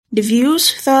The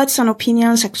views, thoughts, and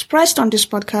opinions expressed on this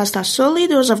podcast are solely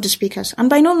those of the speakers and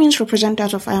by no means represent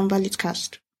that of I Am Valid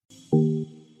Cast.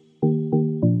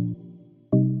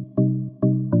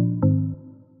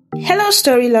 Hello,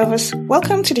 story lovers.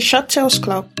 Welcome to the Short Tales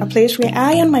Club, a place where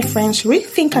I and my friends read,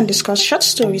 think, and discuss short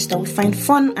stories that we find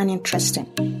fun and interesting.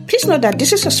 Please note that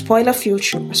this is a spoiler-filled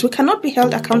show, as we cannot be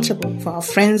held accountable for our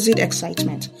frenzied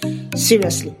excitement.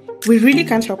 Seriously, we really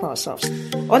can't help ourselves.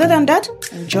 Other than that,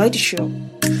 enjoy the show.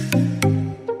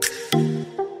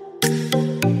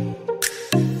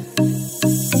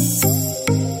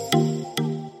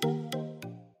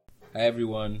 Hi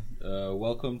everyone,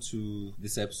 welcome to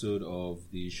this episode of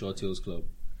the Short Tales Club.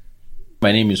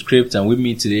 My name is Crypt, and with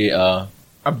me today are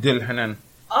Abdul Hanan,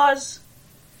 Oz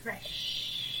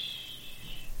Fresh.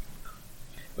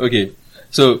 Okay,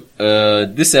 so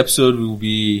this episode we'll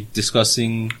be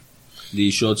discussing the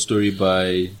short story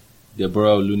by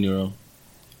Deborah Oluniran.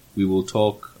 We will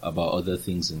talk about other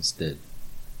things instead.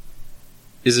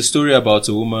 It's a story about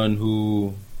a woman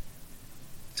who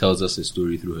tells us a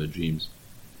story through her dreams.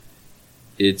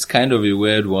 It's kind of a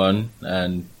weird one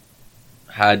and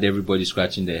had everybody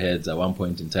scratching their heads at one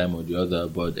point in time or the other,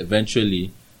 but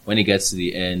eventually, when it gets to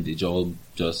the end, it all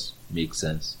just makes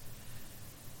sense.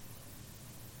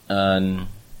 And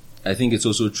I think it's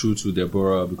also true to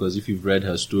Deborah, because if you've read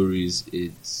her stories,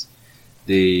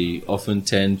 they often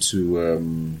tend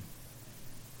to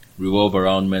revolve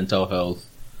around mental health,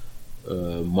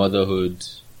 motherhood,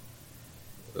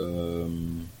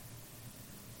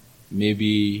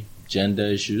 maybe gender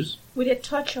issues. With a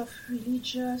touch of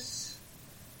religion.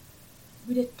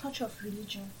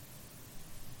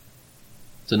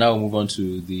 So now we'll move on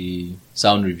to the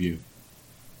sound review.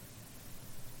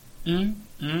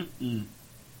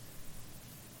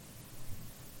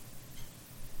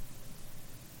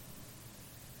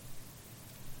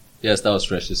 Yes, that was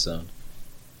Fresh's sound.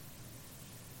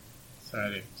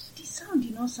 silence. The sound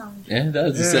did not sound good. Yeah,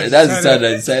 that's the sound.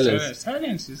 That's silence.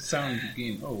 Silence is sound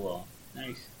again. Oh wow,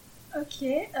 nice.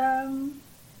 Okay,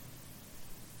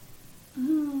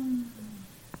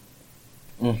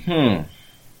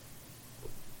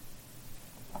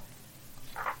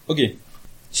 Okay,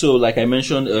 so like I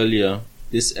mentioned earlier,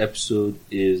 this episode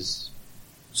is...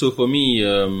 So for me,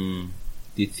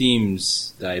 the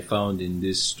themes that I found in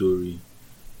this story,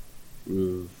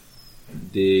 I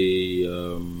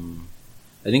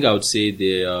think I would say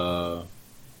they are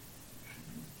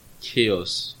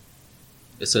chaos,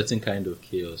 a certain kind of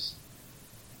chaos.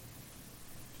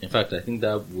 In fact, I think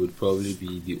that would probably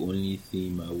be the only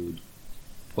theme I would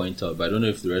point out, but I don't know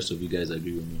if the rest of you guys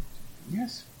agree with me.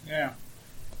 Yes, yeah.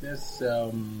 That's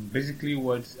basically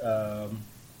what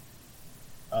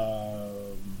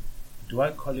do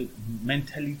I call it?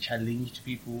 Mentally challenged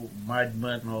people,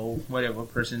 madman, or whatever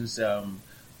person's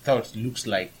thought looks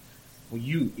like. For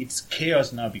you, it's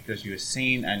chaos now because you're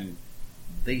sane, and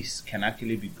this can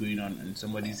actually be going on in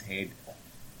somebody's head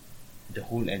the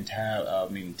whole entire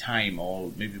time,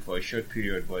 or maybe for a short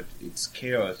period, but it's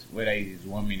chaos, whether it is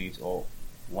 1 minute or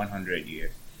 100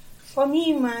 years. for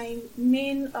me, my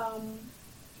main,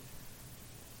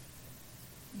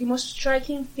 the most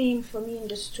striking theme for me in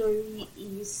the story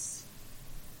is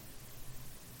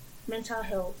mental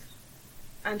health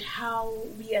and how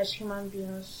we as human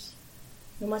beings,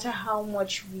 no matter how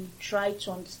much we try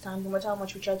to understand, no matter how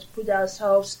much we try to put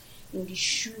ourselves in the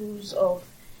shoes of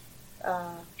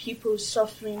people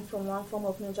suffering from one form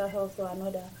of mental health or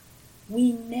another,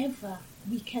 we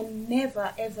can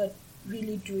never ever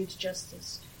really do it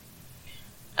justice.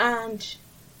 And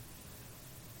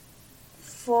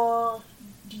for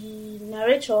the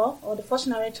narrator, or the first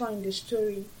narrator in the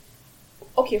story,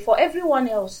 okay, for everyone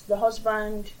else, the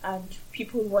husband and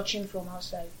people watching from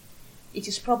outside, it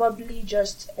is probably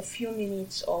just a few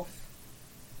minutes of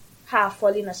her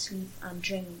falling asleep and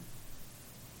dreaming.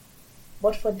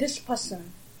 But for this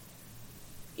person,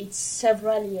 it's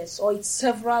several years or it's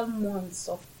several months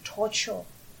of torture,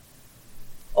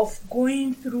 of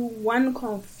going through one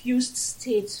confused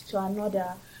state to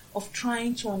another, of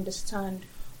trying to understand,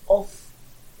 of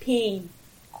pain,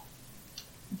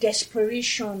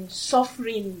 desperation,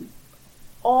 suffering,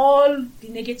 all the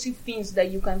negative things that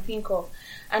you can think of,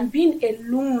 and being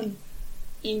alone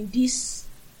in this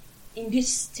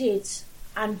state,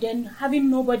 and then having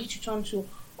nobody to turn to,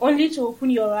 only to open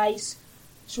your eyes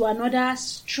to another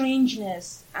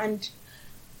strangeness, and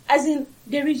as in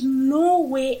there is no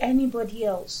way anybody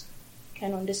else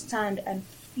can understand and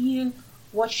feel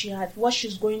what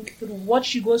she's going through, what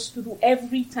she goes through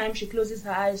every time she closes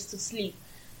her eyes to sleep.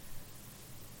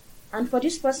 And for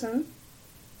this person,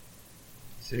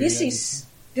 this is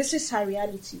this is her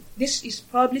reality. This is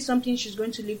probably something she's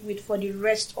going to live with for the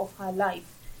rest of her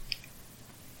life.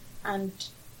 And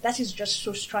that is just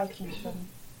so striking for me.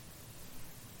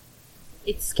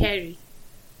 It's scary.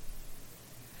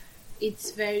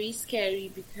 It's very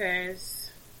scary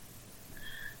because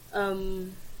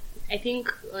I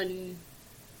think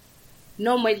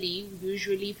normally we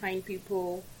usually find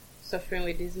people suffering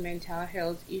with these mental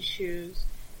health issues.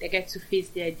 They get to face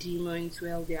their demons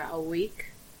while they are awake.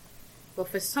 But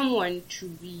for someone to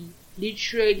be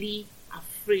literally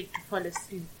afraid to fall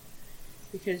asleep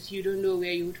because you don't know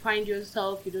where you would find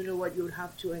yourself, you don't know what you would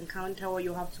have to encounter, what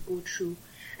you have to go through,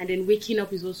 and then waking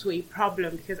up is also a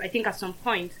problem because I think at some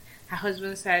point her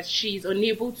husband said she's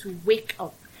unable to wake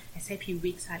up except he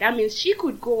wakes her. That means she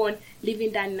could go on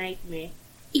living that nightmare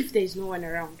if there's no one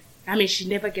around. That means she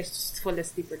never gets to fall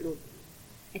asleep alone.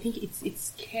 I think it's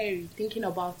scary thinking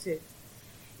about it.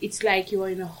 It's like you're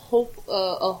in a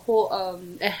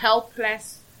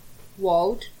helpless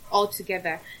world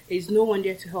altogether. There's no one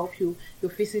there to help you. You're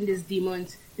facing these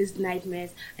demons, these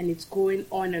nightmares, and it's going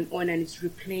on and it's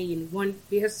replaying one.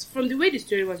 Because from the way the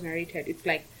story was narrated,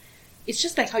 it's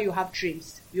just like how you have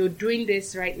dreams. You're doing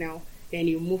this right now, then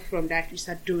you move from that,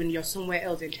 you're somewhere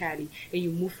else entirely, and you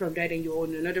move from that, and you're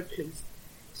on another place.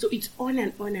 So it's on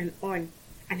and on and on,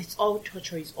 and it's all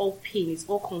torture, it's all pain, it's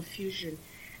all confusion,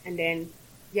 and then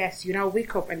yes, you now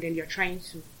wake up, and then you're trying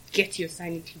to get your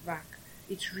sanity back.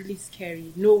 It's really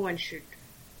scary. No one should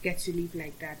get to live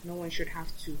like that. No one should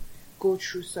have to go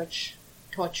through such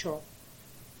torture.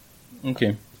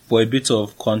 Okay. For a bit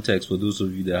of context, for those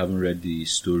of you that haven't read the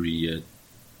story yet,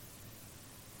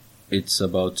 it's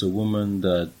about a woman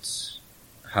that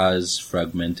has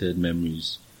fragmented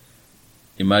memories.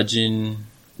 Imagine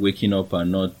waking up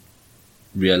and not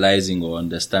realizing or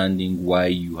understanding why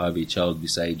you have a child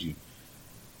beside you.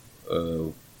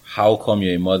 How come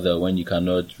you're a mother when you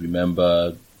cannot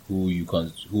remember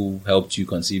who helped you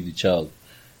conceive the child?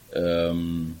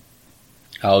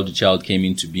 How the child came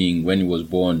into being when he was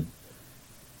born.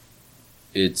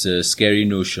 It's a scary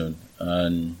notion,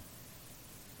 and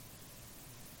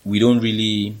we don't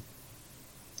really.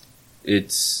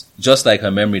 It's just like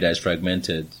her memory that is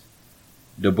fragmented.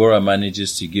 Deborah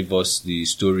manages to give us the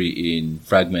story in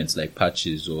fragments, like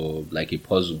patches or like a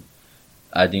puzzle,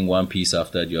 adding one piece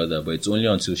after the other, but it's only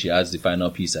until she adds the final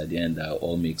piece at the end that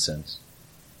all makes sense.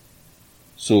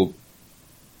 So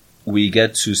we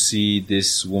get to see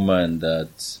this woman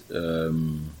that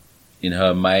in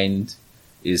her mind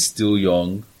is still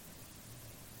young,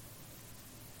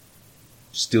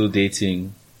 still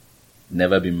dating,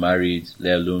 never been married,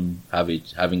 let alone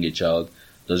having a child,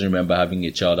 doesn't remember having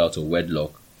a child out of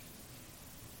wedlock,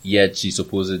 yet she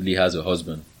supposedly has a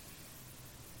husband.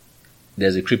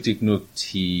 There's a cryptic note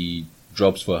he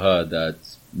drops for her that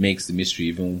makes the mystery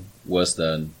even worse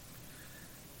than...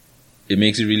 It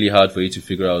makes it really hard for you to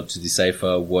figure out, to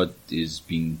decipher what is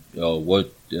being, or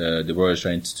what Deborah is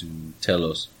trying to tell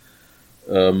us.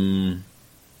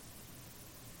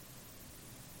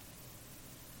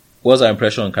 What's our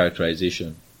impression on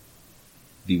characterization?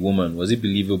 The woman, was it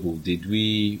believable?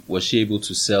 Was she able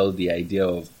to sell the idea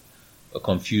of a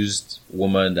confused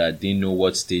woman that didn't know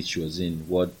what state she was in,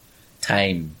 what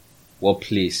time, what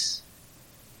place?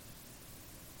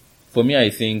 For me, I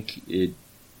think it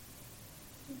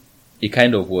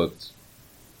kind of worked.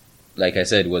 Like I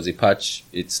said, it was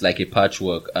it's like a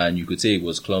patchwork, and you could say it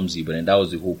was clumsy, but then that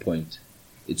was the whole point.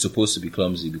 It's supposed to be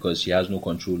clumsy because she has no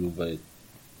control over it.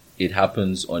 It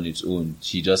happens on its own.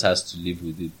 She just has to live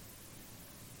with it.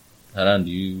 Haran,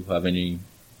 do you have any?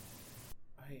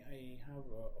 I have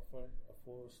a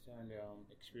first-hand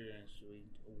experience with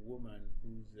a woman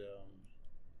whose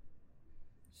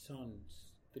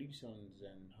three sons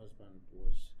and husband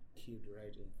was killed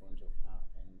right in front of her,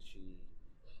 and she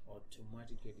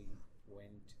automatically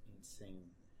went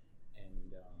insane,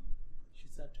 and she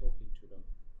started talking to them.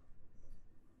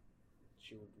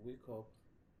 She would wake up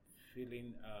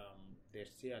feeling they're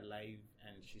still alive,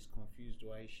 and she's confused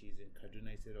why she's in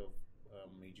Kaduna instead of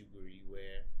Maiduguri,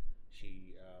 where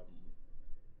she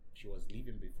was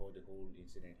living before the whole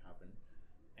incident happened.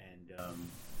 And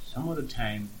some of the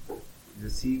time, you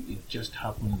see, it just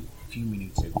happened a few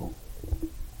minutes ago,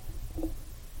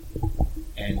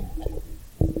 and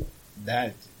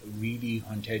that really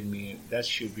haunted me. That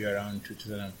should be around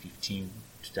 2015,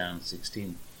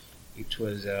 2016.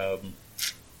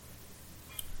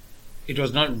 It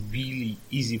was not really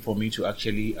easy for me to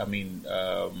actually,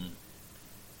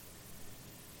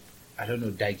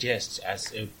 digest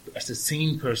as a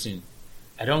sane person.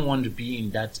 I don't want to be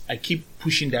in that. I keep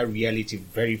pushing that reality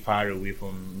very far away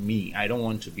from me. I don't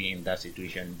want to be in that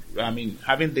situation.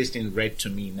 Having this thing read to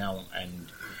me now and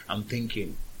I'm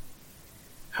thinking,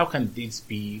 how can this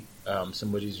be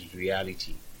somebody's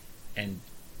reality? And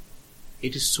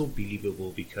it is so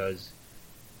believable because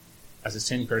as a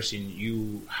sane person,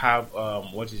 you have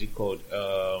what is it called?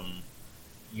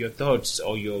 Your thoughts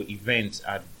or your events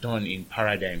are done in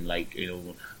paradigm. Like,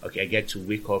 okay, I get to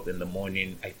wake up in the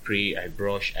morning, I pray, I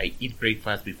brush, I eat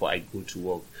breakfast before I go to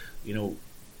work.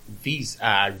 These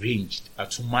are arranged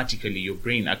automatically. Your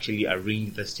brain actually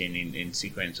arranged this thing in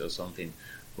sequence or something.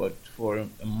 But for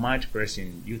a mad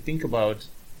person, you think about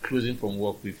closing from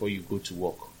work before you go to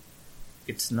work.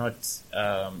 It's not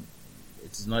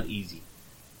easy.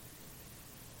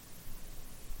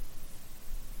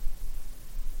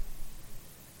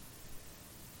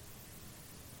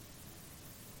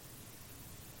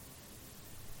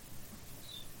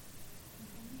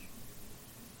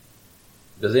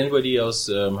 Does anybody else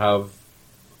have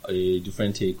a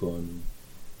different take on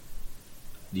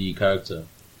the character?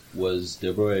 Was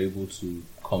Deborah able to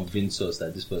convince us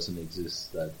that this person exists,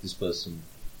 that this person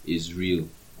is real?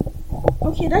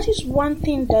 Okay, that is one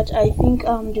thing that I think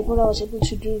Deborah was able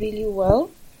to do really well.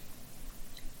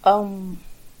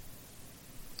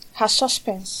 Her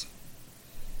suspense.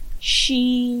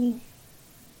 You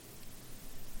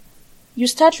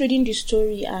start reading the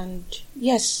story and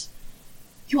yes,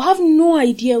 you have no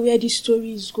idea where the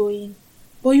story is going,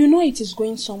 but you know it is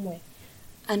going somewhere.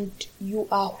 And you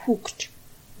are hooked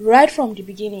right from the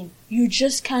beginning. You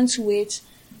just can't wait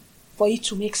for it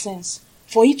to make sense,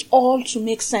 for it all to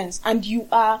make sense. And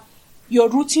you're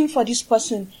rooting for this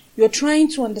person. You're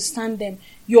trying to understand them.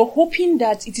 You're hoping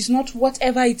that it is not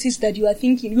whatever it is that you are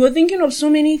thinking. You're thinking of so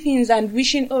many things and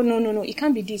wishing, oh, no, it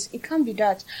can't be this, it can't be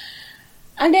that.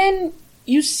 And then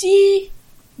you see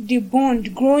the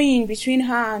bond growing between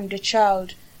her and the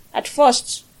child. At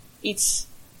first, it's,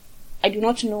 I do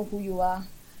not know who you are.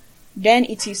 Then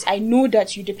it is, I know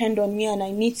that you depend on me and I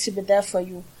need to be there for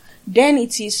you. Then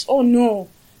it is, oh no,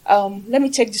 let me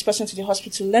take this person to the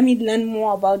hospital. Let me learn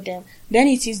more about them. Then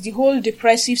it is the whole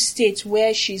depressive state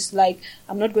where she's like,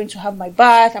 I'm not going to have my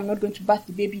bath. I'm not going to bath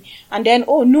the baby. And then,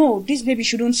 oh no, this baby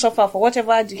shouldn't suffer for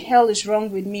whatever the hell is wrong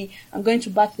with me. I'm going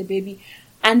to bath the baby.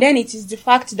 And then it is the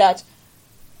fact that,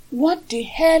 what the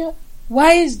hell?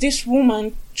 Why is this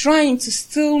woman trying to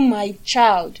steal my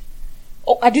child?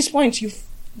 Oh, at this point, you've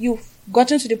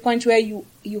gotten to the point where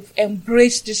you've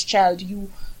embraced this child. You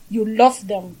love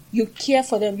them. You care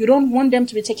for them. You don't want them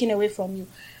to be taken away from you.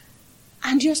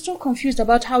 And you're still confused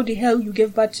about how the hell you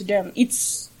gave birth to them.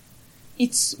 It's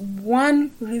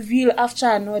one reveal after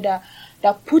another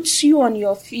that puts you on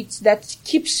your feet, that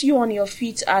keeps you on your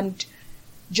feet and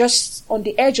just on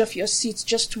the edge of your seat,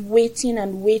 just waiting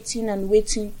and waiting and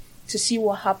waiting to see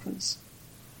what happens.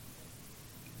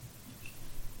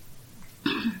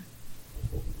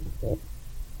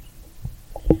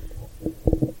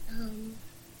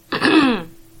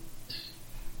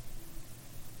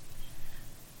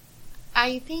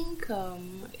 I think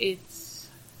it's,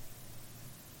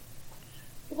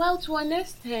 well, to an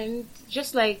extent,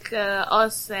 just like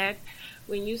us said,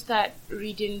 when you start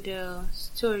reading the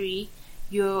story,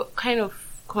 you're kind of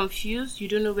confused. You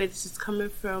don't know where this is coming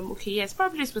from. Okay, yes,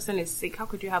 probably this person is sick. How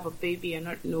could you have a baby and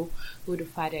not know who the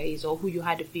father is or who you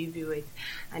had a baby with?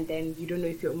 And then you don't know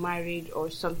if you're married or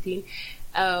something.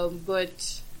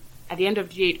 But at the end of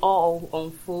the day, it all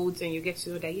unfolds and you get to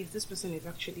know that, yes, this person is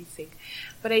actually sick.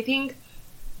 But I think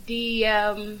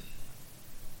the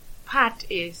part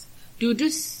is, do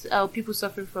these people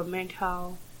suffering from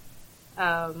mental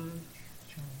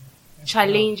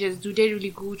challenges, do they really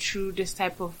go through this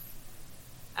type of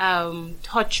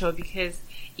torture? Because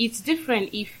it's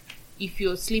different if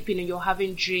you're sleeping and you're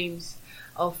having dreams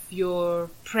of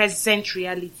your present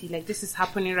reality, like this is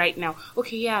happening right now.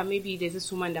 Okay, yeah, maybe there's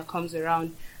this woman that comes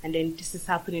around and then this is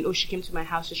happening. Oh, she came to my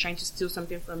house, she's trying to steal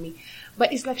something from me.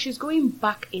 But it's like she's going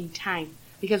back in time,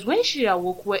 because when she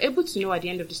awoke, we're able to know at the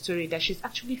end of the story that she's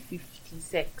actually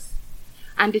 56,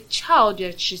 and the child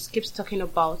that she keeps talking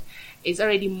about is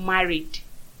already married.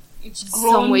 It's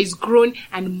grown. Somewhere is grown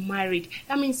and married.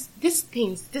 That means these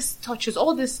things, this touches,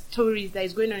 all these stories that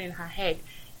is going on in her head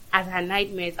as her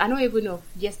nightmares are not even of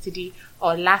yesterday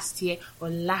or last year or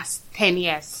last 10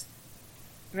 years.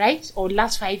 Right? Or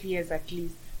last 5 years at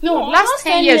least. No, last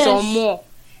 10 years or more.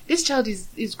 This child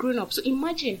is grown up. So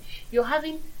imagine you're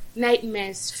having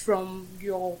nightmares from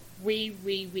your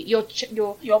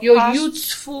your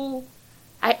youthful.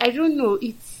 I don't know.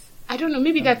 I don't know.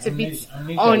 Maybe that's a bit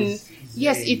on.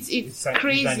 Yes, it's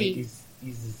crazy.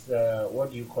 It's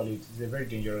what do you call it? It's a very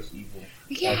dangerous evil.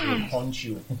 Yeah. That will haunt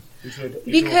you.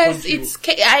 Because it's.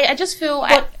 I just feel.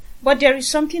 But there is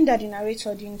something that the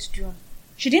narrator didn't do.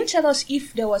 She didn't tell us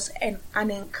if there was an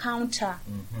encounter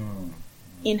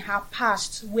in her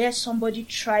past where somebody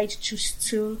tried to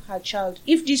steal her child.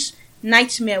 If this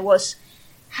nightmare was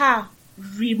her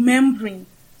remembering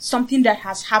something that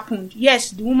has happened.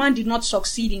 Yes, the woman did not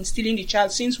succeed in stealing the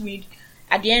child, since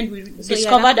at the end we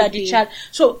discovered that the child.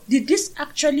 So did this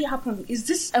actually happen? Is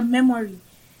this a memory?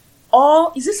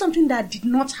 Or is this something that did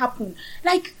not happen?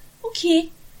 Like,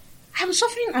 okay, I'm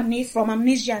suffering from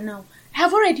amnesia now. I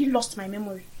have already lost my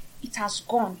memory. It has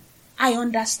gone. I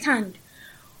understand.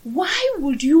 Why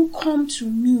would you come to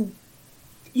me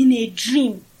in a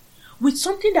dream with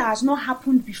something that has not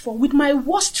happened before, with my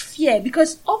worst fear?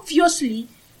 Because obviously,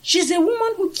 she's a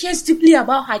woman who cares deeply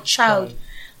about her child.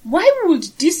 Why would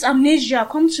this amnesia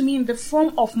come to me in the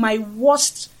form of my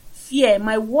worst fear,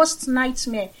 my worst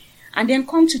nightmare, and then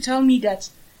come to tell me that,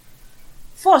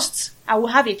 first, I will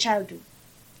have a child,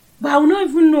 but I will not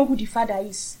even know who the father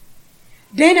is.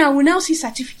 Then I will now see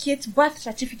birth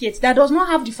certificate that does not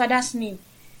have the father's name.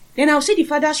 Then I'll see the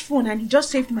father's phone and he just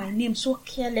saved my name so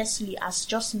carelessly as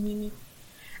just Mimi.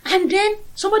 And then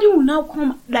somebody will now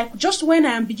come, like just when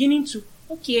I am beginning to,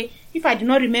 okay, if I do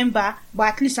not remember,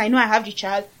 but at least I know I have the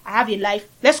child, I have a life,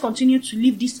 let's continue to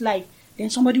live this life. Then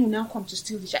somebody will now come to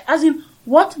steal the child. As in,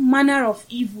 what manner of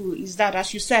evil is that?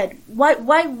 As you said, why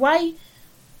would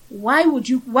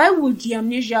the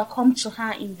amnesia come to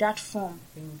her in that form?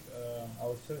 I think I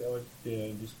was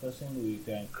discussing with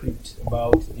Crypt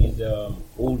about this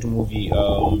old movie,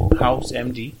 House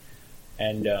MD,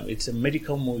 and it's a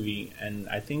medical movie, and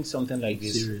I think something like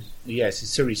this. Series. Yes,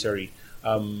 it's series. Sorry.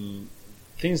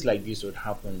 Things like this would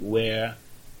happen where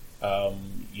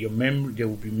your memory, there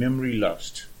will be memory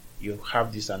lost. You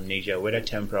have this amnesia, whether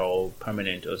temporal or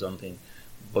permanent or something,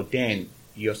 but then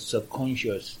your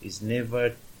subconscious is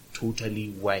never totally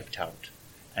wiped out,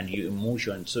 and your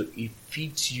emotion, so it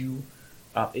feeds you.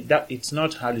 It's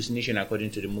not hallucination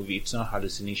according to the movie. It's not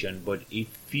hallucination, but it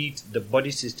feeds the body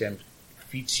system.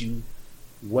 Feeds you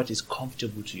what is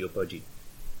comfortable to your body.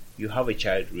 You have a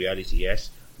child, reality,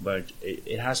 yes, but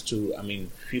it has to,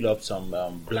 fill up some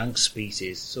blank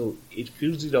spaces. So it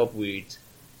fills it up with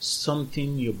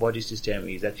something your body system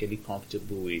is actually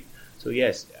comfortable with. So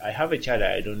yes, I have a child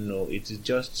I don't know. It is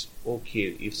just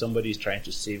okay if somebody is trying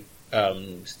to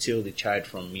steal the child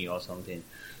from me or something.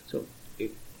 So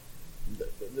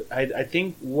I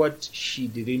think what she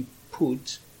didn't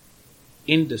put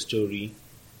in the story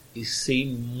is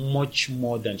saying much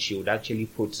more than she would actually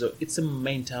put. So it's a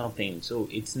mental thing. So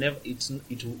it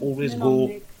will always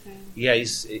go. Yeah,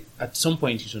 at some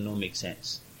point it will not make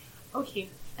sense. Okay.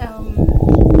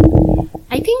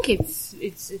 I think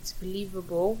it's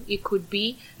believable. It could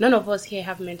be. None of us here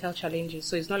have mental challenges,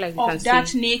 so it's not like we can that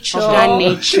say nature. Of that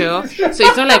nature. So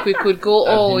it's not like we could go.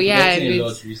 I've been forgetting a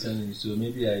lot recently, so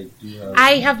maybe I do have.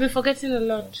 I have been forgetting a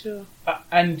lot too.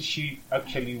 And she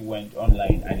actually went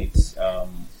online, and it's a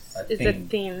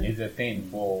thing. It's a thing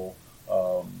for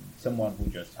someone who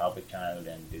just have a child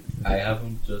and. I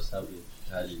haven't just had a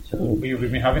child. You've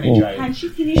been having a child. Can she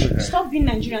finish? Stop being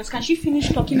Nigerians. Can she finish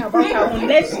talking about her own?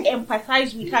 Let's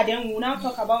empathize with her. Then we'll now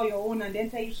talk about your own and then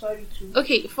tell you sorry too.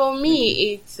 Okay, for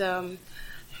me, it's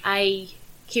I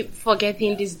keep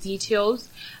forgetting these details,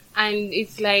 and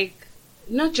it's like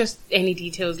not just any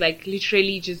details, like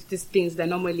literally just these things that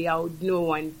normally I would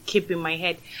know and keep in my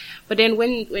head. But then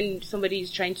when somebody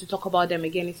is trying to talk about them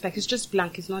again, it's like it's just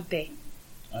blank. It's not there.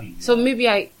 Oh, yeah. So maybe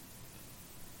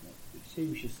say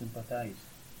we should sympathize.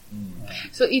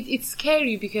 So it's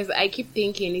scary because I keep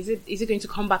thinking, is it going to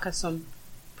come back at some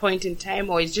point in time,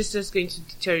 or is just going to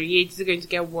deteriorate? Is it going to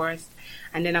get worse?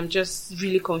 And then I'm just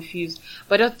really confused.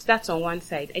 But that's on one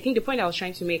side. I think the point I was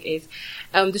trying to make is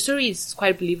the story is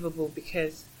quite believable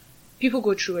because people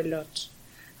go through a lot.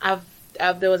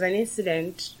 There was an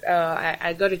incident.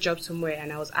 I got a job somewhere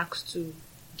and I was asked to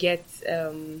get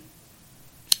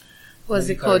what's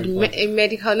it called? A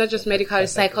medical, not just medical, a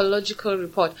psychological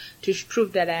report to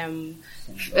prove that I'm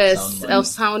of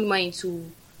sound mind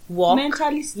to work,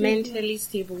 mentally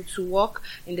stable to work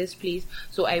in this place.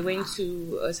 So I went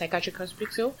to a psychiatric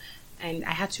hospital and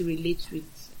I had to relate with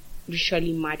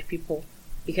literally mad people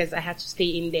because I had to stay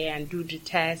in there and do the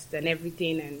test and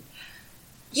everything. And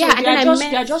so yeah,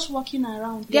 they're just walking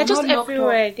around. They're just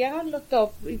everywhere. They are not locked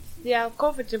up. They are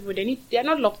comfortable. They are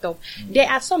not locked up. There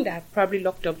are some that are probably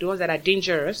locked up. The ones that are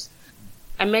dangerous.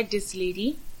 I met this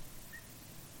lady.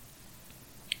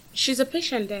 She's a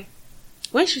patient there.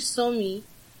 When she saw me,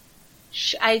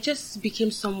 I just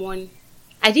became someone.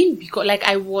 I didn't become like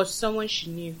I was someone she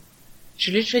knew. She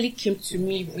literally came to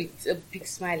me with a big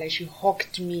smile, like she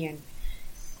hugged me, and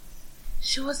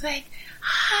she was like,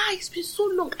 "Hi, it's been so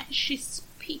long," and she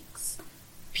speaks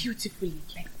beautifully,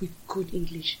 like with good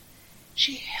English.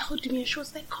 She held me and she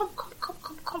was like, come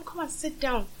and sit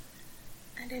down.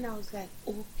 And then I was like,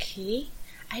 okay.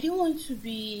 I didn't want to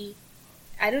be,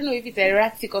 I don't know if it's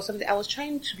erratic or something. I was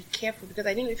trying to be careful because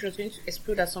I didn't know if she was going to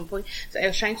explode at some point. So I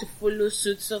was trying to follow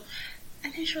suit. So,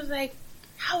 and then she was like,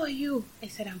 how are you? I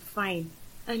said, I'm fine.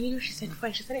 And you, she said,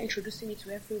 fine. She started introducing me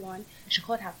to everyone. She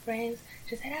called her friends.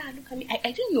 She said, look at me.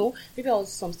 I didn't know. Maybe I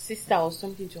was some sister or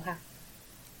something to her.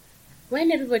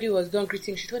 When everybody was done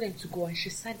greeting, she told them to go and she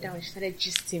sat down and she started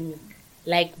gisting me.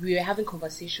 Like, we were having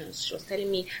conversations. She was telling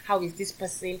me, how is this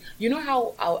person? You know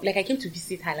how, like, I came to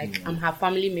visit her, like, I'm her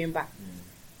family member.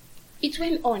 It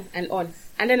went on.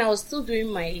 And then I was still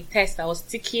doing my test. I was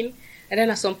ticking. And then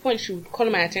at some point, she would call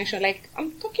my attention, like,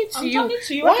 I'm talking to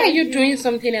you. Why are you doing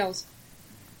something else?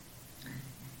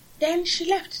 Then she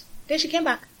left. Then she came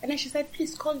back. And then she said,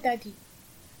 please call daddy.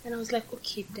 And I was like,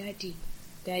 okay,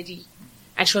 daddy.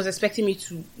 And she was expecting me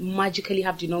to magically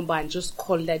have the number and just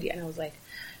call daddy. And I was like,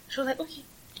 she was like, okay.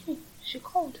 She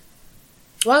called.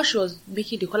 While she was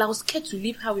making the call, I was scared to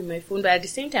leave her with my phone. But at the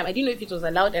same time, I didn't know if it was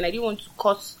allowed. And I didn't want to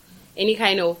cause any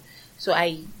kind of... So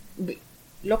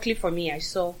luckily for me, I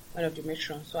saw one of the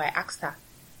matrons. So I asked her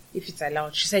if it's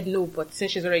allowed. She said no, but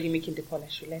since she's already making the call, I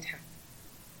should let her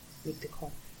make the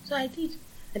call. So I did.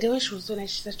 And then when she was done,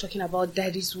 she started talking about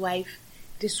daddy's wife.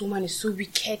 This woman is so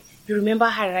wicked. You remember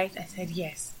her, right? I said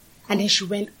yes. And then she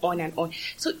went on and on.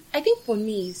 So I think for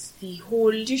me, it's the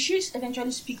whole... Did she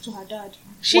eventually speak to her dad?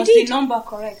 She was did. The number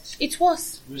correct? It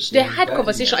was. They had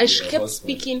conversation and she kept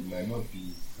speaking.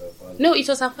 No, it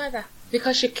was her father.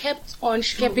 Because she kept on,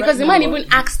 because the man even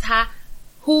asked her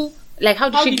who, like, how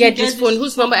did she get this phone,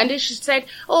 whose number? And then she said,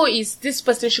 oh, it's this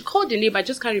person. She called the name, I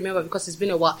just can't remember because it's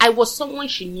been a while. I was someone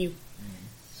she knew.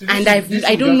 So and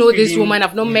I don't know this woman.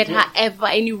 I've not met her ever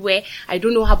anywhere. I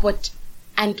don't know her, but,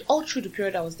 and all through the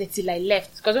period I was there till I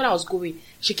left. Because when I was going,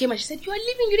 she came and she said, you are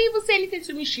leaving. You didn't even say anything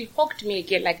to me. She hugged me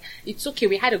again. Like, it's okay.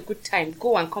 We had a good time.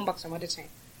 Go and come back some other time.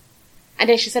 And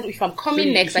then she said, if I'm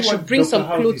coming next, I should bring some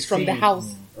clothes from the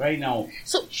house. Right now,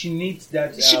 so she needs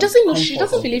that. She doesn't know. She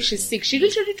doesn't believe she's sick. She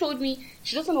literally told me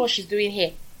she doesn't know what she's doing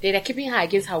here. They're keeping her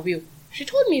against her will. She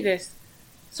told me this.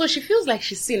 So she feels like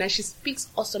she's seen and she speaks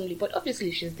awesomely, but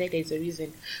obviously she's there. There's a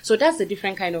reason. So that's a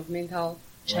different kind of mental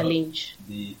challenge.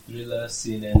 The thriller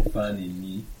CNN fan in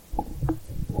me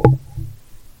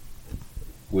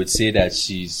would say that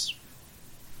she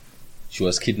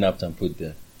was kidnapped and put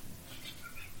there.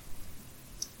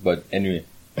 But anyway.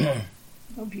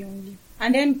 Not be only.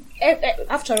 And then,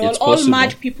 after all, It's possible.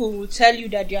 mad people will tell you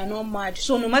that they are not mad.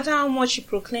 So no matter how much she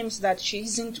proclaims that she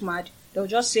isn't mad, they'll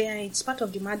just say, it's part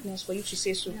of the madness for you to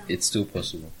say so. Yeah. It's still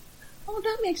possible. Oh,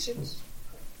 that makes sense.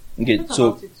 Okay, Not so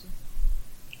about it too.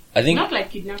 I think Not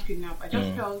like kidnap. I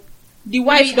just felt The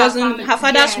wife Maybe doesn't, her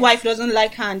father's yes. wife doesn't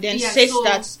like her and then Yeah, says so,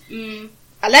 that, mm,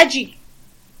 allergy.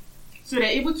 so they're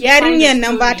able to Yarin find yan a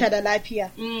nan story. bata da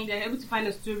lafiya. They're able to find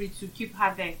a story to keep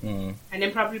her there, and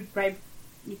then probably bribe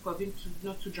me for being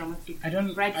not too dramatic. I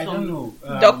don't some know.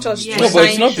 Doctors Yeah. to no, but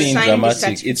it's sign- not to being sign the dramatic.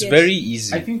 It's certificate. very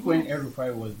easy. I think when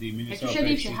El-Rufai was the minister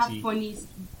Especially of if you have ICT, funny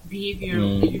behavior,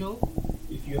 you know.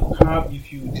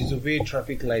 if you disobey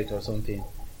traffic light or something,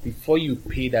 before you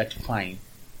pay that fine,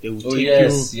 they will take you.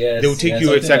 They will take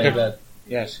you a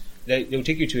they will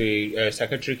take you to a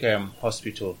psychiatric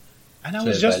hospital. And I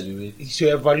was to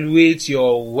evaluate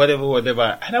your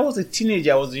whatever. And I was a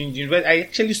teenager. I was in university. I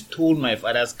actually stole my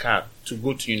father's car to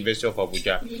go to University of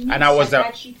Abuja, and I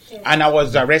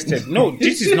was arrested. No,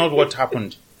 this is not what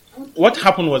happened. What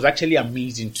happened was actually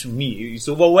amazing to me. It's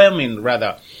overwhelming,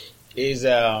 rather. Is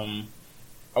I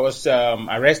was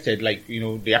arrested. Like,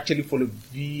 they actually followed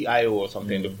VIO or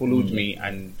something. They followed me,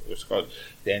 and it was called.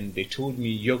 Then they told me,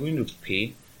 "You're going to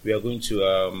pay. We are going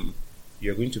to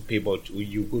You're going to pay, but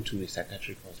you go to a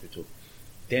psychiatric hospital."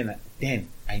 Then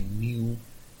I knew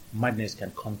madness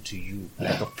can come to you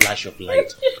like a flash of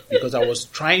light, because I was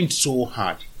trying so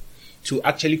hard to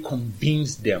actually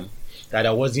convince them that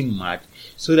I wasn't mad,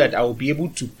 so that I will be able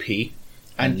to pay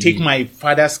and take my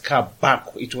father's car back.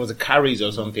 It was a carriage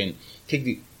or something.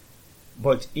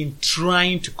 But in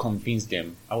trying to convince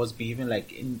them, I was behaving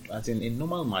like as in a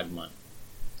normal madman.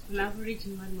 An average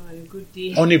madman on a good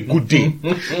day. On a good day.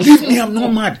 Leave me, I'm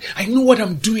not mad. I know what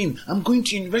I'm doing. I'm going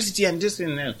to university and this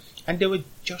and that. And they were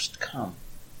just calm.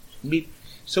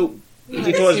 So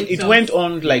it went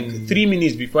on like 3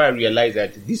 minutes before I realized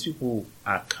that these people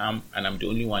are calm and I'm the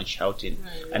only one shouting.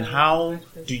 Right, and how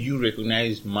do you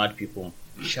recognize mad people?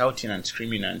 Shouting and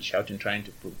screaming and shouting, trying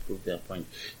to prove their point.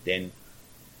 Then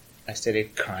I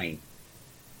started crying.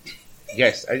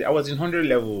 Yes, I was in 100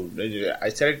 level. I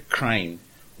started crying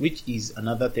which is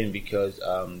another thing because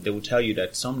they will tell you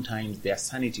that sometimes their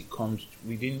sanity comes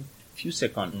within a few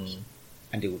seconds,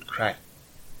 and they would cry.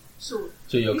 So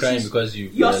you're crying because you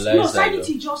your realized that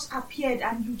sanity just appeared,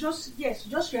 and you just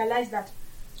realized that.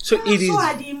 So it is. So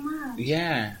are they mad?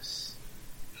 Yes.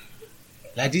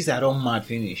 Like these are all mad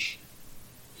finish.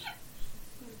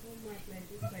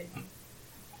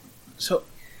 So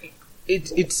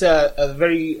it's a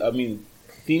very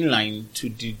thin line to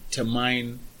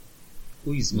determine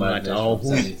who is mad or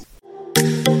who is.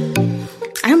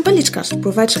 Bulletcast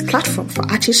provides a platform for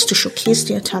artists to showcase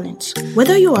their talents.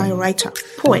 Whether you are a writer,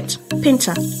 poet,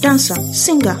 painter, dancer,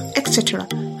 singer, etc.,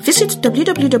 visit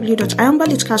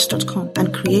www.iambulletcast.com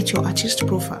and create your artist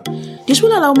profile. This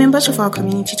will allow members of our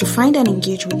community to find and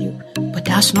engage with you. But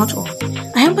that's not all.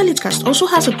 Bulletcast also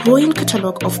has a growing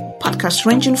catalog of podcasts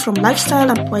ranging from lifestyle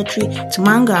and poetry to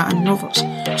manga and novels.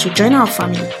 So join our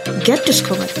family, get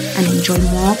discovered, and enjoy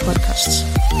more podcasts.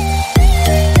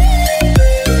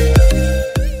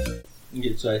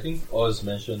 Okay, so I think Oz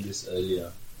mentioned this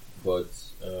earlier, but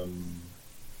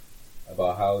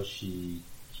about how she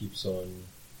keeps on.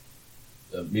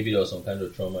 Maybe there was some kind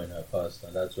of trauma in her past,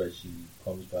 and that's why she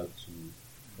comes back to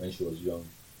when she was young.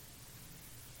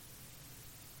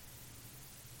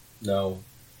 Now,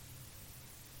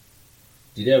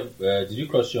 did you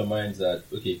cross your mind that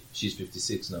okay, she's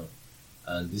 56 now,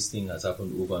 and this thing has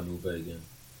happened over and over again?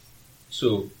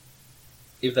 So,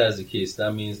 if that's the case,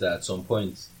 that means that at some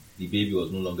point the baby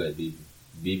was no longer a baby.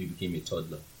 The baby became a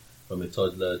toddler. From a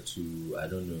toddler to, I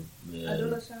don't know,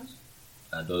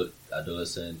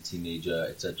 adolescent, teenager,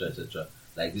 etc., etc.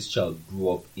 Like this child grew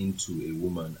up into a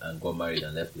woman and got married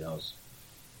and left the house.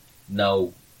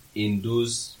 Now, in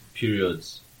those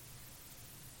periods,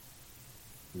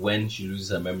 when she loses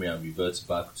her memory and reverts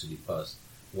back to the past,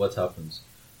 what happens?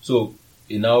 So,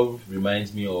 it now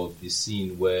reminds me of the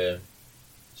scene where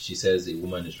she says a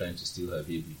woman is trying to steal her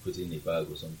baby, put it in a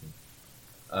bag or something.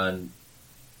 And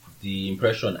the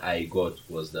impression I got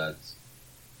was that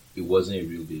it wasn't a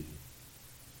real baby.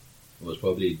 It was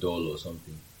probably a doll or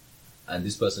something. And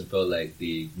this person felt like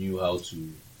they knew how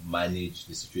to manage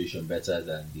the situation better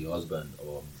than the husband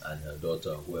and her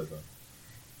daughter or whoever.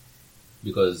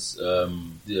 Because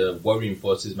what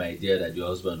reinforces my idea that the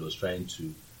husband was trying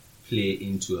to play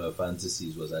into her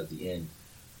fantasies was at the end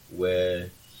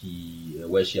where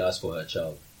she asked for her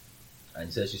child, and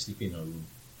he said she's sleeping in her room,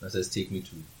 and says take me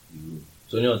to the room.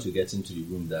 So only until getting into the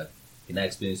room that he now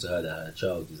explains to her that her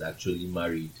child is actually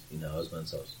married in her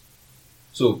husband's house.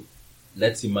 So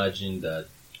let's imagine that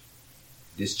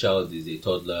this child is a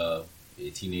toddler, a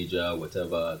teenager,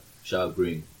 whatever, child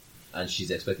brain, and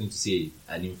she's expecting to see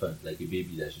an infant, like a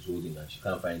baby that she's holding, and she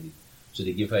can't find it. So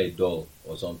they give her a doll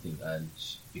or something, and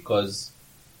because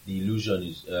the illusion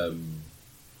is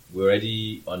we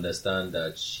already understand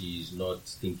that she's not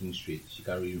thinking straight. She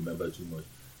can't really remember too much.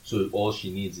 So all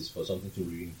she needs is for something to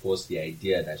reinforce the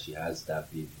idea that she has that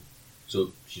baby.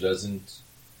 So she doesn't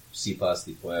see past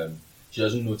the poem. She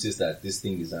doesn't notice that this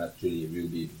thing is actually a real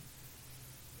baby.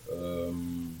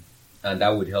 And that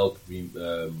would help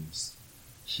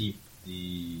keep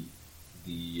the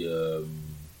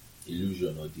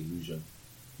illusion or delusion,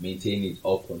 maintain it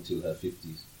up until her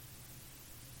 50s.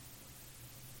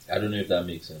 I don't know if that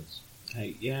makes sense.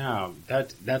 Yeah,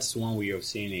 that's one way of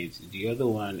saying it. The other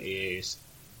one is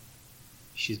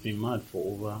she's been mad for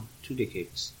over 2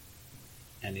 decades,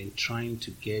 and in trying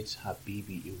to get her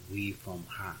baby away from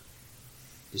her,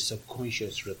 the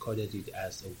subconscious recorded it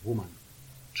as a woman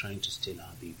trying to steal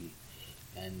her baby.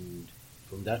 And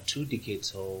from that 2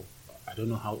 decades, or I don't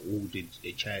know how old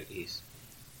a child is,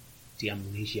 the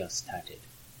amnesia started.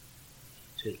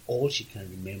 So all she can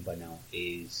remember now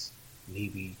is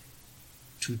maybe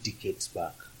 2 decades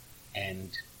back,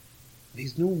 and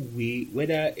there's no way,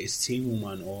 whether a sane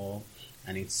woman or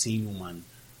an insane woman,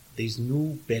 there's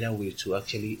no better way to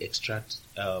actually extract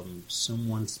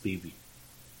someone's baby,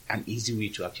 an easy way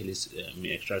to actually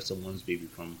extract someone's baby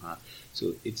from her.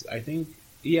 So it's, I think,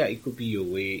 yeah, it could be your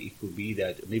way. It could be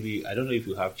that maybe, I don't know if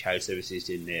you have child services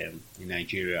in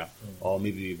Nigeria, or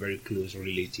maybe a very close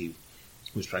relative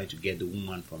who's trying to get the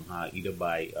woman from her, either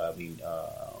by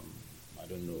I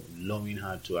don't know, luring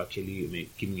her to actually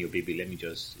give me your baby, let me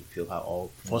just feel her, or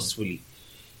forcefully.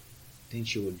 Then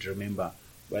she would remember.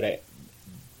 But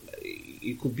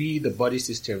it could be the body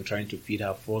system trying to feed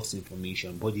her false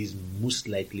information, but it's most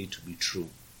likely to be true,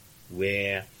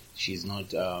 where she has not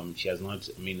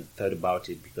thought about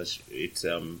it because it's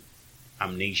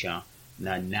amnesia.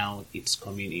 Now it's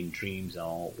coming in dreams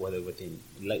or whatever thing.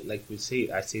 Like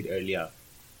I said earlier,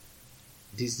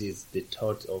 this is the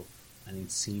thought of an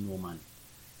insane woman.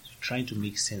 So trying to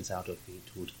make sense out of it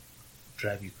would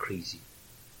drive you crazy?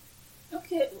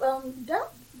 Okay,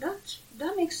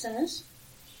 that makes sense.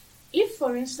 If,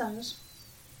 for instance,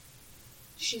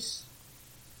 she's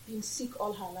been sick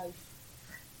all her life,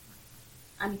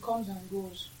 and it comes and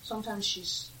goes. Sometimes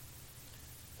she's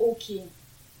okay.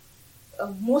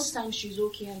 Most times she's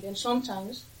okay, and then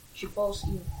sometimes she falls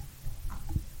ill.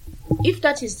 If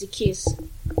that is the case,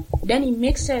 then it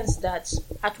makes sense that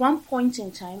at one point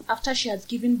in time, after she has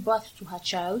given birth to her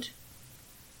child,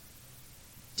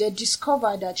 they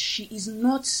discover that she is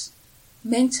not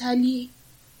mentally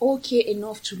okay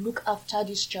enough to look after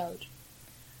this child.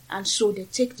 And so they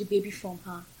take the baby from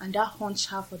her, and that haunts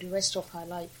her for the rest of her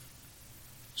life.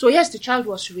 So yes, the child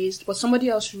was raised, but somebody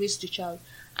else raised the child.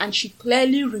 And she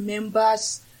clearly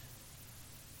remembers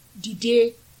the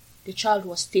day the child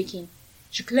was taken.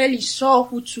 She clearly saw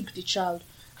who took the child.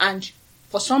 And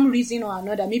for some reason or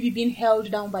another, maybe being held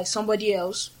down by somebody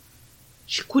else,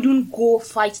 she couldn't go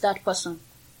fight that person.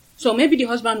 So maybe the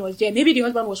husband was there. Maybe the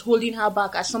husband was holding her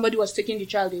back as somebody was taking the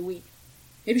child away.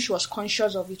 Maybe she was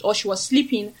conscious of it. Or she was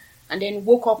sleeping and then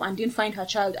woke up and didn't find her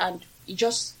child, and it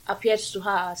just appears to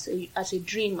her as a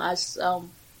dream, as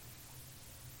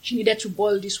she needed to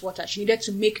boil this water. She needed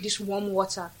to make this warm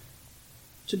water,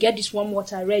 to get this warm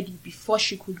water ready before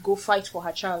she could go fight for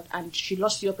her child. And she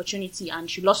lost the opportunity and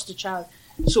she lost the child.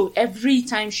 So every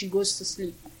time she goes to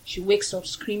sleep, she wakes up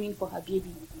screaming for her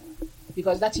baby.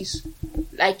 Because that is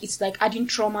it's like adding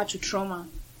trauma to trauma.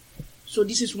 So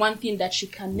this is one thing that she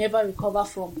can never recover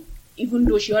from, even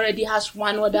though she already has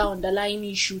one other underlying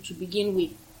issue to begin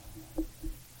with.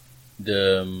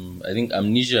 I think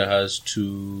amnesia has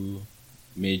two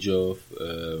major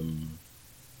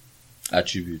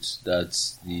attributes.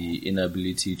 That's the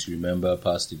inability to remember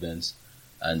past events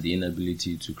and the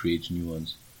inability to create new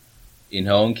ones. In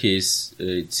her own case,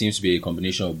 it seems to be a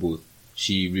combination of both.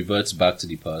 She reverts back to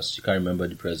the past. She can't remember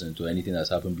the present or anything that's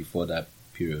happened before that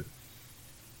period.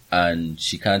 And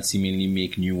she can't seemingly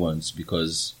make new ones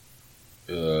because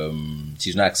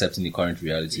she's not accepting the current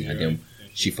reality. And then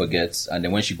she forgets. And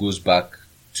then when she goes back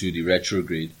to the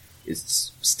retrograde,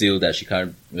 it's still that she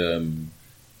can't...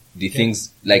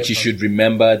 things... Like, she should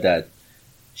remember that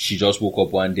she just woke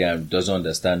up one day and doesn't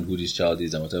understand who this child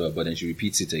is and whatever, but then she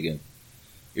repeats it again.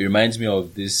 It reminds me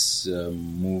of this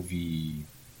movie...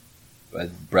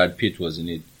 Brad Pitt was in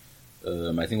it.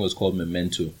 I think it was called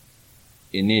Memento.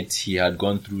 In it, he had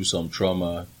gone through some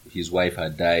trauma. His wife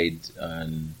had died,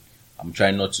 and I'm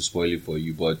trying not to spoil it for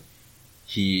you, but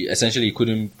he essentially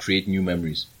couldn't create new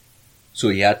memories. So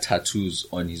he had tattoos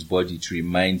on his body to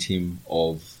remind him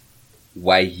of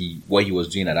what he was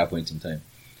doing at that point in time.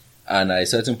 And at a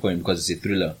certain point, because it's a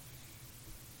thriller,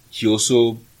 he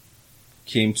also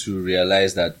came to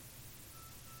realize that,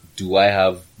 do I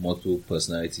have multiple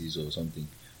personalities or something?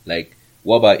 Like,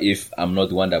 what about if I'm not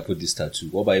the one that put this tattoo?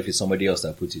 What about if it's somebody else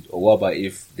that put it? Or what about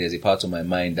if there's a part of my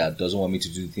mind that doesn't want me to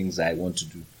do the things I want to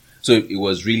do? So it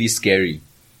was really scary.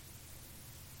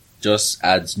 Just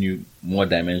adds more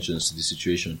dimensions to the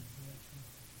situation.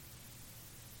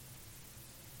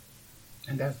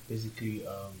 And that's basically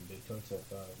the thoughts of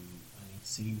an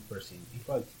insane person. In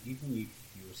fact, even if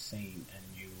you're sane and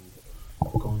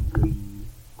you've gone through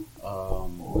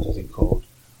what is it called?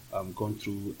 Gone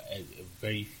through a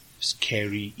very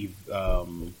scary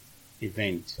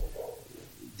event.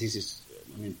 This is,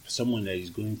 someone that is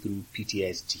going through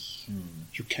PTSD.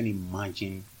 You can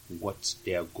imagine what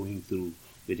they are going through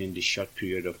within the short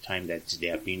period of time that they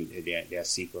are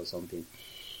sick or something.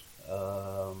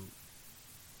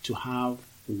 To have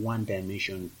one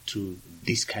dimension to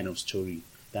this kind of story,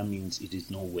 that means it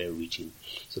is nowhere reaching.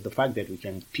 So the fact that we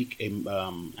can pick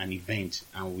an event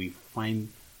and we find,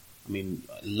 a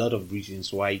lot of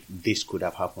reasons why this could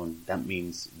have happened, that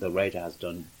means the writer has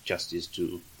done justice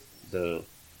to the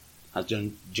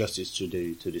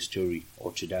story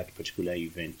or to that particular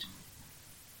event.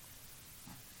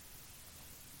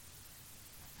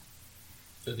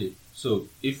 Okay, so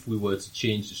if we were to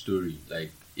change the story,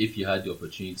 like if you had the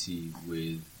opportunity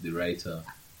with the writer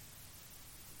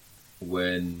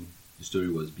when the story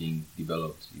was being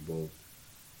evolved,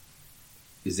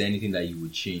 is there anything that you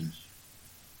would change?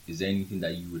 Is there anything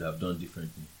that you would have done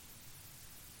differently?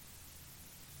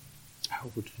 I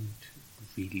wouldn't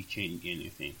really change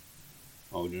anything.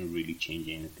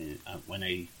 When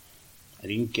I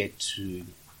didn't get to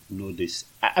know this.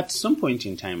 At some point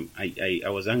in time, I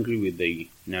was angry with the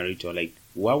narrator. Like,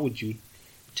 why would you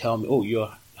tell me, oh,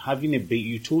 you're having a baby?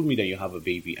 You told me that you have a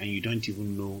baby and you don't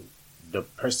even know the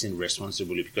person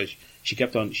responsible, because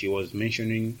she was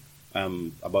mentioning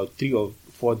about 3 or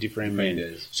 4 different men.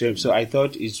 Yes. So I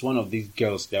thought it's one of these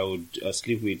girls that would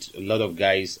sleep with a lot of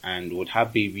guys and would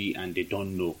have baby and they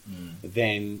don't know.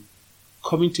 Then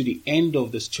coming to the end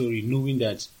of the story, knowing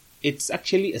that it's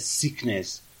actually a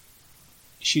sickness.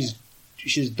 She's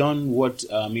done what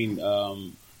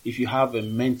if you have a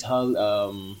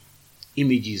mental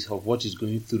images of what is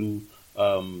going through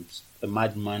a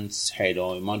madman's head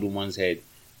or a madwoman's head,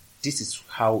 this is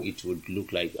how it would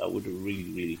look like. I wouldn't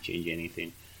really change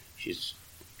anything. She's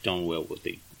done well with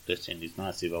it. This thing. It's not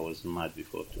as if I was mad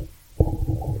before too.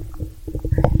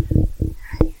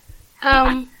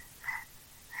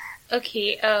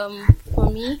 Okay, for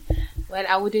me, well,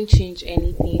 I wouldn't change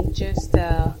anything. Just,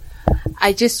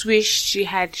 I just wish she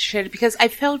had shared, because I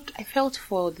felt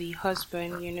for the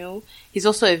husband, he's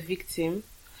also a victim.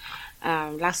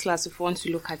 Last, if you want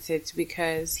to look at it,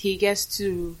 because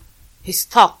he's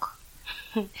stuck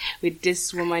with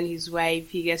this woman, his wife.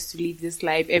 He gets to live this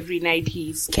life. Every night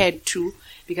he's scared too,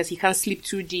 because he can't sleep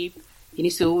too deep. He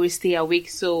needs to always stay awake.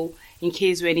 So in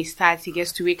case when he starts, he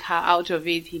gets to wake her out of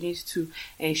it. He needs to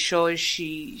ensure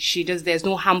there's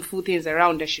no harmful things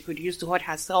around that she could use to hurt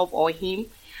herself or him.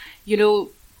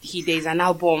 There's an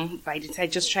album by the time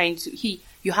just trying to,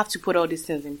 you have to put all these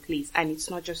things in place. And it's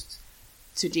not just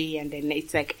today and then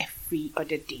it's like every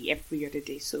other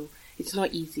day. So it's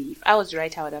not easy. If I was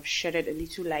right, I would have shedded a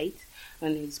little light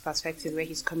on his perspective, where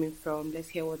he's coming from. Let's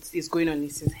hear what is going on in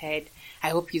his head. I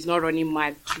hope he's not running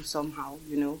mad too somehow,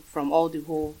 from all the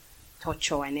whole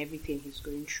torture and everything he's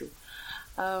going through.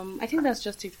 I think that's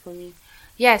just it for me.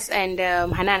 Yes, and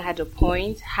Hanan has a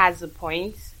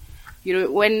point.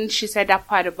 When she said that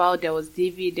part about there was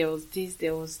David, there was this,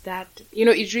 there was that.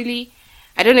 It's really,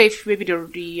 I don't know if maybe the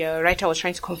writer was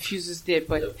trying to confuse us there,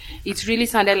 but it really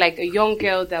sounded like a young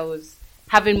girl that was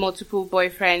having multiple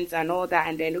boyfriends and all that,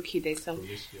 and then there's some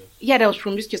promiscuous. Yeah, that was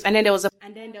promiscuous, and then there was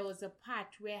a part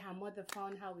where her mother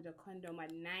found her with a condom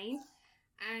at 9,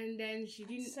 and then she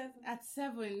didn't at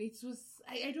 7. It was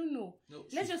I don't know. No,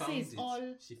 let's just say it's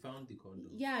all. She found the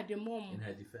condom. Yeah, the mom. In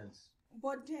her defense.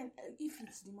 But then, if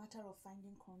it's the matter of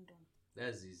finding condom,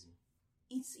 that's easy.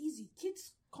 It's easy.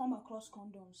 Kids come across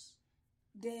condoms.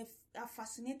 They are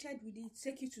fascinated with it.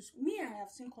 Take it to school. Me, I have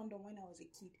seen condom when I was a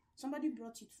kid. Somebody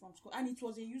brought it from school, and it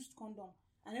was a used condom.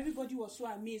 And everybody was so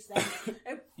amazed that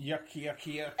yuck.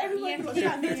 Everybody was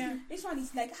so amazed. This one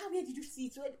is like, where did you see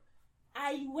it?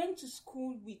 I went to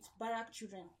school with barrack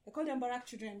children. I call them barrack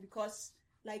children because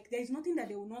there is nothing that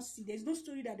they will not see. There's no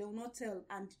story that they will not tell.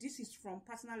 And this is from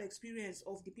personal experience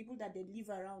of the people that they live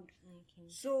around. Okay.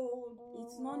 So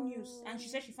it's not news. And she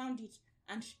said she found it.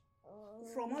 And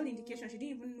from all indications, she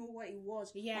didn't even know what it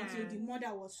was until the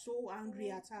mother was so angry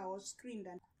at her or screamed.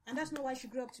 And that's not why she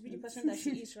grew up to be the person that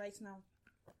she is right now.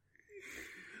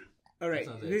 All right.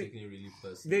 Taking it really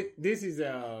personal. This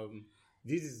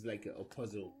is like a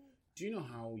puzzle. Do you know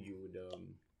how you would...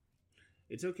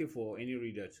 it's okay for any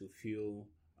reader to feel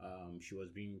she was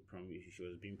being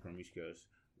promiscuous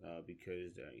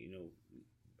because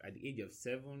at the age of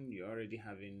 7 you're already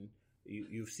having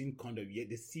you've seen condom, yet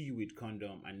they see you with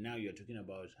condom, and now you're talking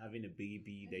about having a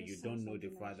baby that you don't know the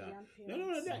father.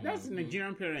 No, that's a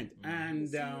Nigerian parent.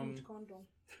 And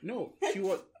no,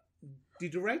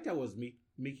 the writer was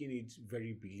making it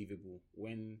very believable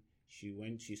when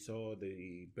she saw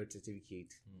the birth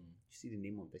certificate. You see the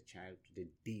name of the child, the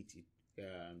date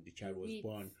the child was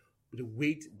born, the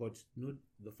weight, but not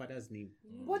the father's name.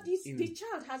 But the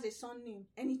child has a son name,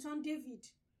 and it's on David.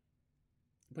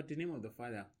 But the name of the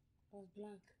father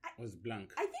was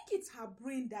blank. I think it's her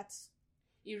brain that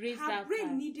erased her that brain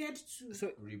part. Needed to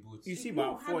reboot. You see,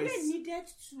 her brain needed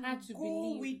to go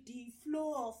believe with the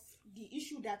flow of the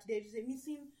issue that there is a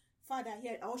missing father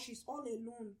here, or she's all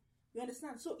alone. You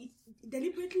understand? So it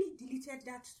deliberately deleted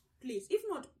that place. If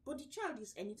not, but the child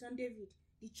is Eniton David.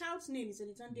 The child's name is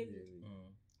Eniton David.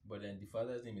 But then the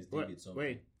father's name is David something.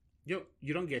 Wait,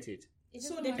 you don't get it.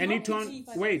 So Eniton,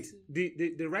 wait,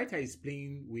 the writer is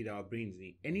playing with our brains.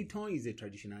 Eniton is a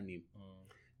traditional name.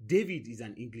 David is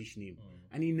an English name.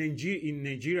 And in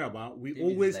Nigeria, we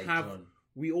always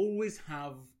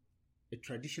have a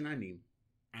traditional name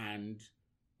and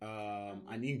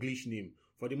an English name.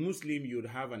 For the Muslim, you'd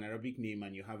have an Arabic name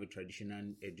and you have a traditional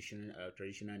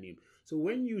name. So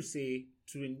when you say,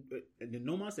 in the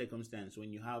normal circumstance,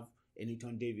 when you have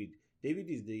Eniton David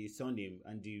is the surname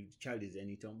and the child is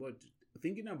Eniton. But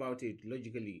thinking about it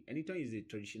logically, Eniton is a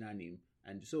traditional name,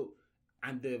 and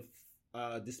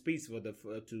the space for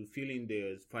to fill in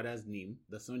the father's name,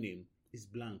 the surname, is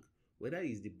blank. Whether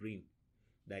it's the brain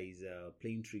that is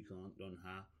playing trick on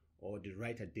her, or the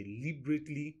writer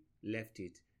deliberately left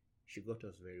it, she got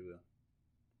us very well.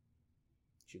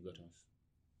 She got us.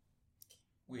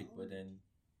 Wait, but then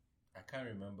I can't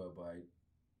remember. But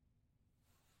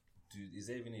is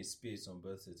there even a space on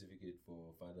birth certificate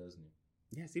for father's name?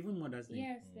 Yes, even mother's name.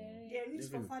 Yes, there is. There is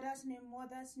for father's name,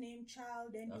 mother's name,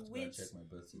 child, then I have the to go and weight, check my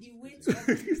birth the certificate. weight of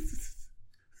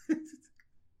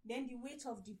then the weight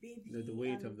of the baby. The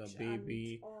weight of the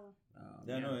baby.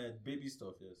 No, baby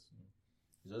stuff. Yes,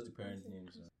 it's just the parent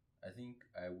names. I think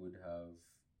I would have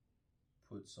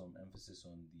put some emphasis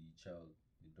on the child,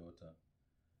 the daughter.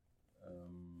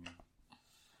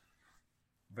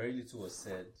 Very little was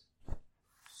said,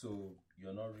 so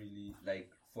you're not really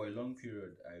like for a long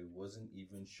period. I wasn't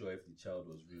even sure if the child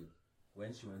was real.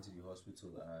 When she went to the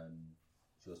hospital and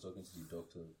she was talking to the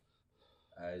doctor,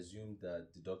 I assumed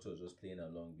that the doctor was just playing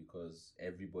along because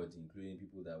everybody, including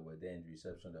people that were there in the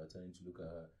reception that were turning to look at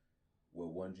her, were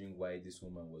wondering why this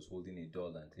woman was holding a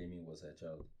doll and claiming it was her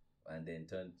child, and then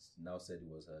now said it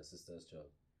was her sister's child.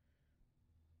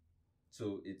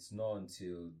 So it's not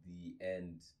until the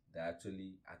end that I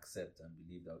actually accept and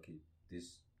believe that, okay,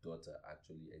 this daughter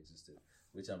actually existed,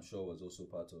 which I'm sure was also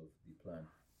part of the plan.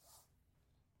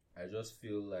 I just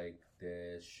feel like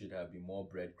there should have been more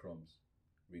breadcrumbs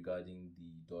regarding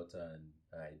the daughter and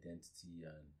her identity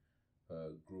and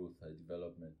her growth, her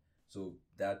development. So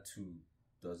that too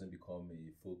doesn't become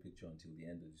a full picture until the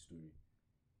end of the story.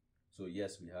 So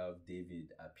yes, we have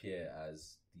David appear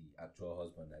as the actual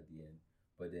husband at the end,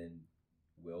 but then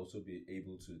we'll also be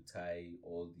able to tie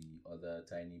all the other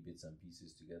tiny bits and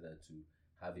pieces together to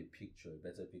have a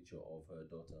better picture of her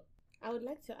daughter. I would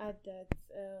like to add that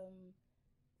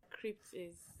Crypt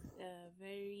is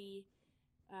very,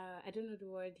 I don't know the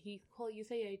word, you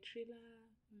say you're a thriller?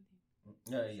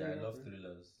 Yeah, I love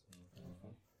thrillers.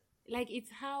 Mm-hmm. Like,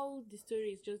 it's how the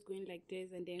story is just going like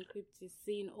this, and then Crypt is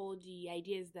seeing all the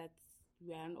ideas that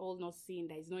we are all not seeing,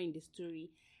 that is not in the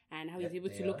story, and how he's able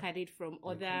to look at it from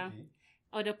other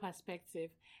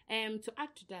perspective. To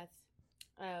add to that,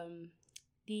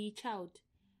 the child,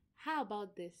 how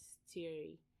about this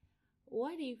theory?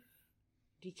 What if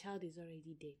the child is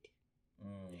already dead?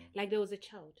 Like, there was a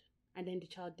child, and then the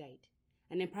child died,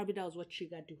 and then probably that was what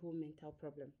triggered the whole mental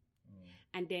problem.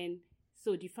 And then,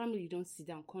 so the family don't sit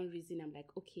down, can't reason. I'm like,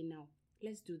 okay, now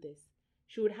let's do this.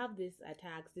 She would have these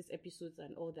attacks, these episodes,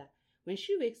 and all that. When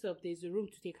she wakes up, there's a room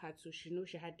to take her to. She knows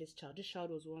she had this child. This child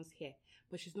was once here,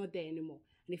 but she's not there anymore.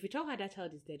 And if we tell her that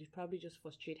child is dead, it probably just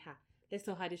frustrate her. Let's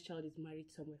tell her this child is married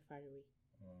somewhere far away,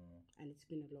 and it's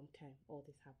been a long time. All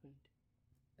this happened.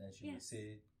 And she would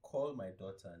say, call my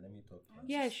daughter and let me talk to her.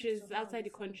 Yeah, she's outside the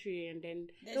country, and then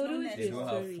they don't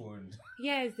have phone.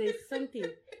 Yes, there's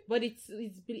something, but it's.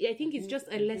 I think it's just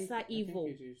a lesser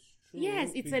evil.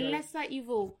 Yes, it's a lesser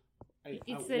evil.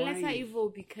 It's a lesser evil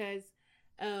because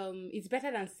it's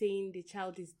better than saying the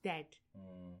child is dead.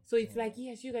 So it's like,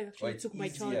 yes, you guys actually took my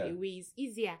child away. It's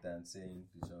easier than saying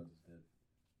the child is dead.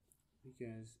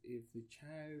 Because if the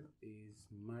child is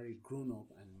married, grown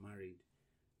up and married,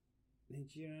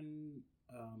 Nigerian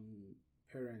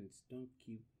parents don't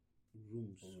keep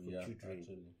rooms for children.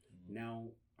 Actually.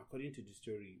 Now, according to the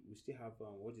story, we still have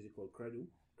what is it called, cradle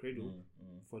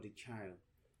for the child.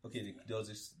 Okay, there was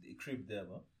a crib there,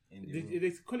 huh?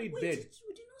 They call it bed. We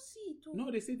did not see it. No,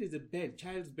 they say there's a bed,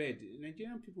 child's bed.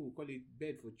 Nigerian people will call it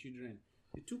bed for children.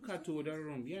 They took her to that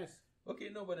room. Yes. Okay,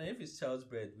 no, but if it's child's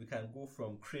bed, we can go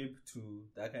from crib to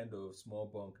that kind of small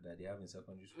bunk that they have in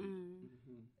secondary school.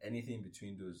 Anything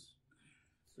between those.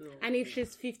 So, and if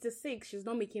she's 56, she's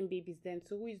not making babies then,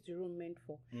 so who is the room meant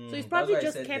for? So it's probably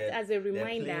just kept as a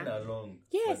reminder.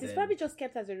 Yes, it's probably just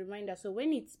kept as a reminder. So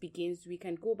when it begins, we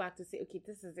can go back to say, okay,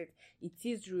 this is it. It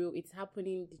is real. It's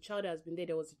happening. The child has been there.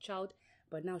 There was a child,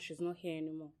 but now she's not here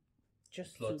anymore.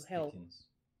 Just to help.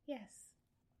 Yes.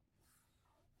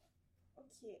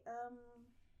 Okay.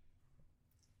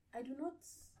 I do not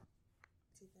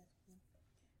take that.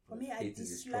 For me, I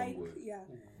dislike. Yeah.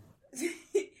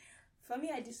 For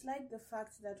me, I dislike the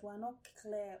fact that we're not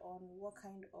clear on what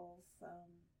kind of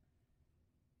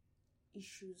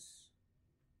issues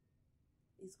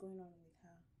is going on with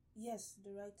her. Yes,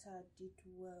 the writer did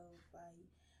well by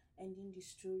ending the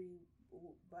story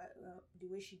by the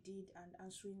way she did and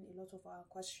answering a lot of our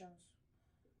questions,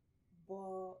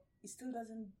 but it still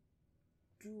doesn't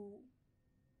do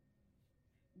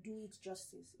it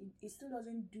justice. It still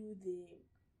doesn't do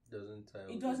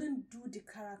doesn't do the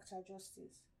character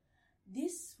justice.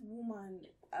 This woman,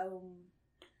 I would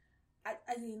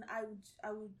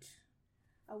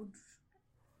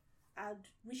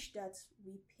wish that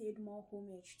we paid more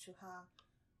homage to her.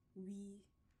 We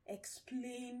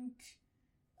explained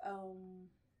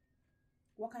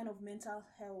what kind of mental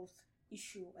health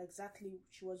issue exactly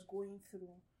she was going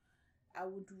through. I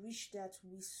would wish that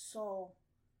we saw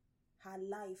her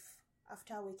life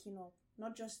after waking up.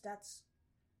 Not just that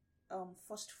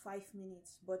first 5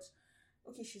 minutes, but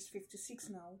okay, she's 56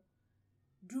 now.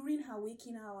 During her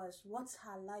waking hours, what's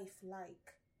her life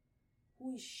like?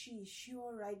 Who is she? Is she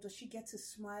alright? Does she get to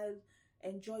smile,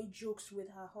 enjoy jokes with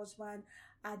her husband?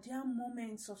 Are there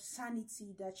moments of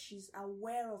sanity that she's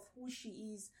aware of who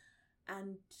she is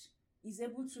and is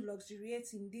able to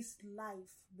luxuriate in this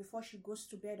life before she goes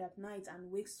to bed at night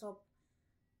and wakes up?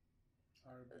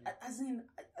 As in,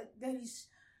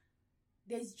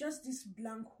 there's just this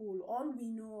blank hole. All we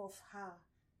know of her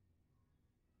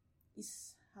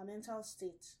is her mental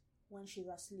state when she's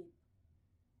asleep.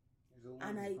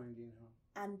 And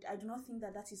I do not think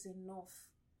that is enough.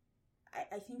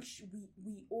 I think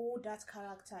we owe that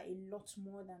character a lot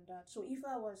more than that. So if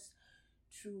I was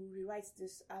to rewrite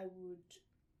this, I would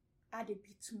add a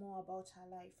bit more about her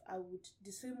life. I would,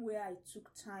 the same way I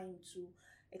took time to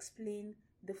explain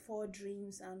the 4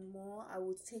 dreams and more, I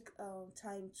would take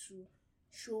time to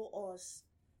show us,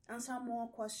 answer more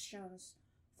questions.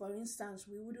 For instance,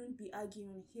 we wouldn't be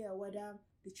arguing here whether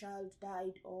the child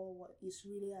died or is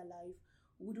really alive.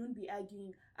 We wouldn't be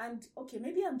arguing. And okay,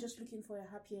 maybe I'm just looking for a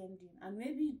happy ending, and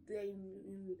maybe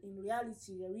in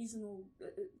reality there is no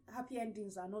happy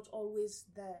endings are not always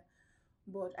there.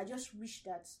 But I just wish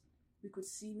that we could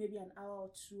see maybe an hour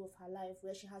or 2 of her life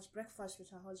where she has breakfast with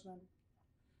her husband,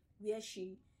 where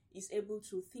she is able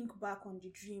to think back on the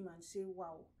dream and say,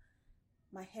 wow,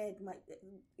 my head,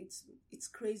 it's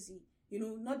crazy. You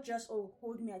know, not just, oh,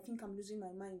 hold me, I think I'm losing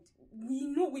my mind. We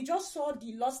know, we just saw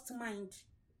the lost mind.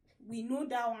 We know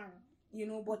that one, you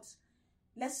know, but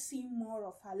let's see more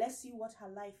of her. Let's see what her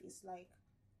life is like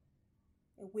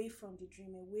away from the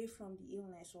dream, away from the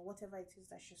illness or whatever it is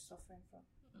that she's suffering from.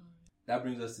 That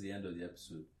brings us to the end of the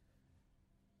episode.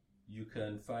 You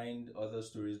can find other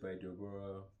stories by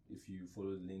Deborah if you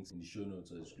follow the links in the show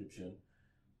notes or description.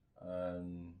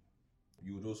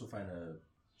 You would also find her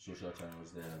social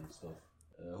channels there and stuff.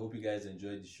 I hope you guys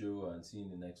enjoyed the show and see you in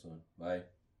the next one. Bye.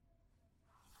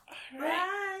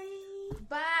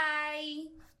 Bye.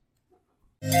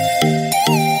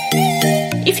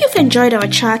 If you've enjoyed our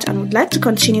chat and would like to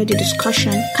continue the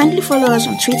discussion, kindly follow us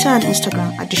on Twitter and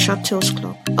Instagram at The Short Tales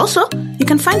Club. Also, you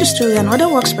can find the story and other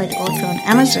works by the author on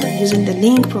Amazon using the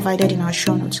link provided in our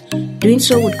show notes. Doing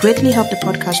so would greatly help the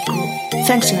podcast grow.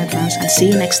 Thanks in advance and see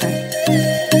you next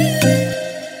time.